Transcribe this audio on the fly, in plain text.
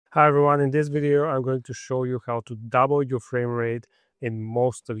Hi everyone, in this video I'm going to show you how to double your frame rate in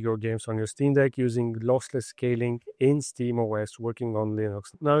most of your games on your Steam Deck using lossless scaling in SteamOS working on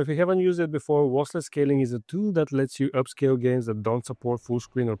Linux. Now if you haven't used it before, lossless scaling is a tool that lets you upscale games that don't support full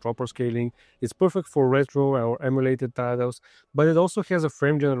screen or proper scaling. It's perfect for retro or emulated titles, but it also has a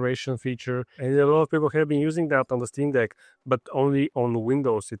frame generation feature, and a lot of people have been using that on the Steam Deck, but only on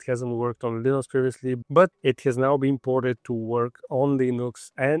Windows. It hasn't worked on Linux previously, but it has now been ported to work on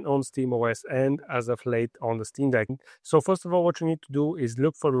Linux and on SteamOS and as of late on the Steam Deck. So first of all, what you need to do is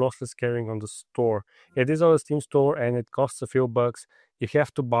look for lossless scaling on the store. It is on the Steam store and it costs a few bucks. You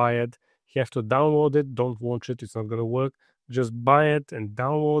have to buy it. You have to download it. Don't launch it. It's not going to work. Just buy it and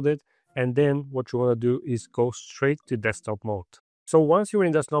download it. And then what you want to do is go straight to desktop mode. So once you're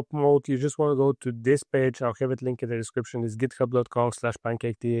in desktop mode, you just want to go to this page. I'll have it linked in the description. It's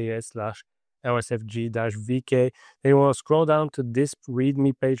github.com/pancaketas/lsfg-vk. Then you want to scroll down to this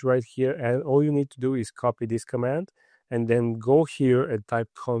README page right here. And all you need to do is copy this command and then go here and type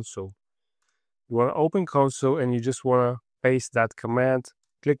console. You want to open console and you just want to paste that command,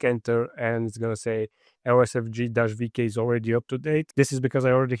 click enter, and it's going to say lsfg-vk is already up to date. This is because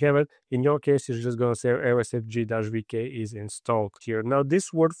I already have it. In your case, it's just going to say lsfg-vk is installed here. Now,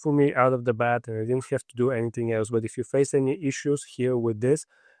 this worked for me out of the bat and I didn't have to do anything else. But if you face any issues here with this,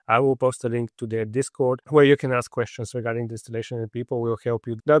 I will post a link to their Discord where you can ask questions regarding the installation and people will help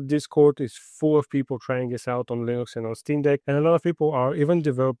you. That Discord is full of people trying this out on Linux and on Steam Deck, and a lot of people are even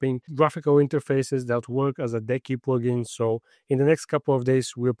developing graphical interfaces that work as a Decky plugin. So in the next couple of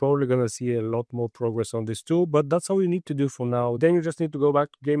days, we're probably going to see a lot more progress on this tool, but that's all you need to do for now. Then you just need to go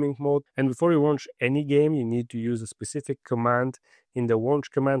back to gaming mode, and before you launch any game, you need to use a specific command in the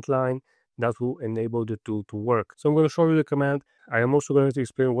launch command line that will enable the tool to work. So I'm going to show you the command. I am also going to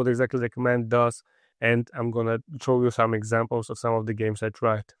explain what exactly the command does, and I'm going to show you some examples of some of the games I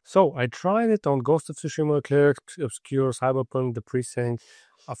tried. So I tried it on Ghost of Tsushima, Clear Obscure, Cyberpunk, the Precinct.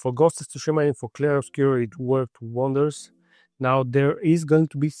 For Ghost of Tsushima and for Clear Obscure, it worked wonders. Now, there is going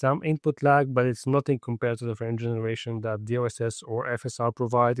to be some input lag, but it's nothing compared to the frame generation that DLSS or FSR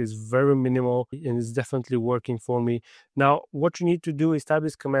provide. It's very minimal and it's definitely working for me. Now, what you need to do is type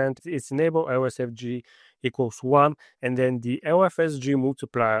this command. It's enable LSFG equals 1, and then the LFSG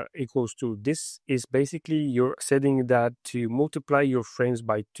multiplier equals 2. This is basically you're setting that to multiply your frames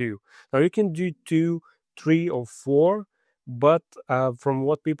by 2. Now, you can do 2, 3, or 4. But from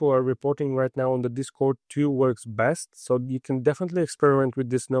what people are reporting right now on the Discord, 2 works best. So you can definitely experiment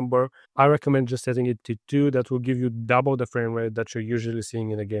with this number. I recommend just setting it to 2. That will give you double the frame rate that you're usually seeing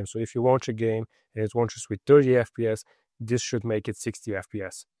in a game. So if you launch a game and it launches with 30 FPS, this should make it 60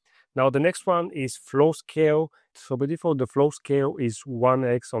 FPS. Now the next one is flow scale. So by default, the flow scale is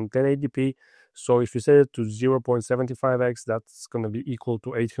 1x on 1080p. So if you set it to 0.75x, that's going to be equal to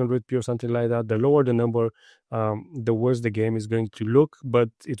 800p or something like that. The lower the number, the worse the game is going to look, but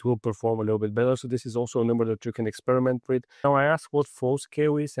it will perform a little bit better. So this is also a number that you can experiment with. Now I asked what flow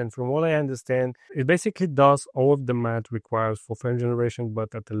scale is, and from what I understand, it basically does all of the math required for frame generation,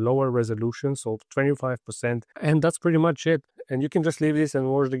 but at a lower resolution, so 25%. And that's pretty much it. And you can just leave this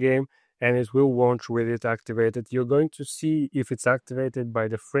and watch the game, and it will launch with it activated. You're going to see if it's activated by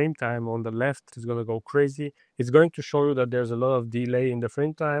the frame time on the left. It's going to go crazy. It's going to show you that there's a lot of delay in the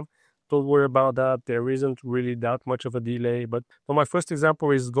frame time. Don't worry about that. There isn't really that much of a delay. But for my first example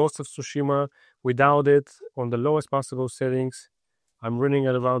is Ghost of Tsushima. Without it, on the lowest possible settings, I'm running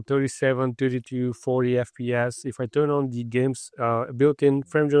at around 37, 32, 40 FPS. If I turn on the game's built-in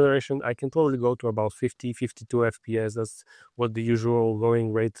frame generation, I can probably go to about 50, 52 FPS. That's what the usual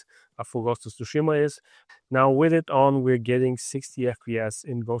going rate for Ghost of Tsushima is. Now with it on, we're getting 60 FPS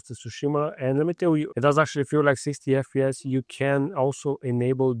in Ghost of Tsushima. And let me tell you, it does actually feel like 60 FPS. You can also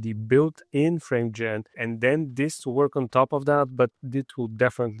enable the built-in frame gen and then this to work on top of that, but it will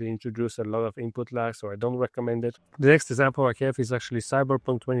definitely introduce a lot of input lag, so I don't recommend it. The next example I have is actually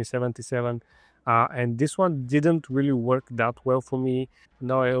Cyberpunk 2077. And this one didn't really work that well for me.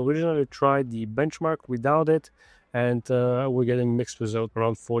 Now I originally tried the benchmark without it, and we're getting mixed results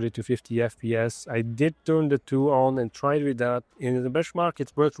around 40 to 50 FPS. I did turn the 2 on and tried with that. In the benchmark,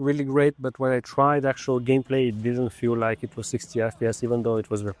 it worked really great, but when I tried actual gameplay, it didn't feel like it was 60 FPS, even though it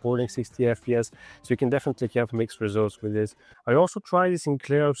was reporting 60 FPS. So you can definitely have mixed results with this. I also tried this in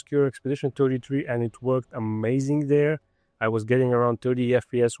Clear Obscure Expedition 33, and it worked amazing there. I was getting around 30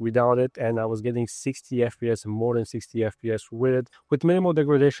 FPS without it, and I was getting 60 FPS and more than 60 FPS with it, with minimal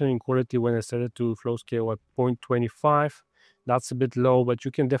degradation in quality when I set it to flow scale at 0.25. That's a bit low, but you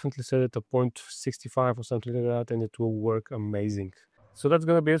can definitely set it to 0.65 or something like that, and it will work amazing. So that's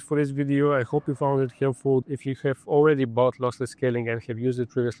gonna be it for this video. I hope you found it helpful. If you have already bought Lossless Scaling and have used it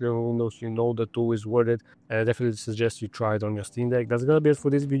previously on Windows, you know the tool is worth it. And I definitely suggest you try it on your Steam Deck. That's gonna be it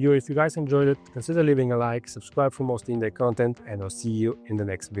for this video. If you guys enjoyed it, consider leaving a like, subscribe for more Steam Deck content, and I'll see you in the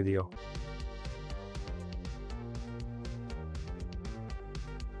next video.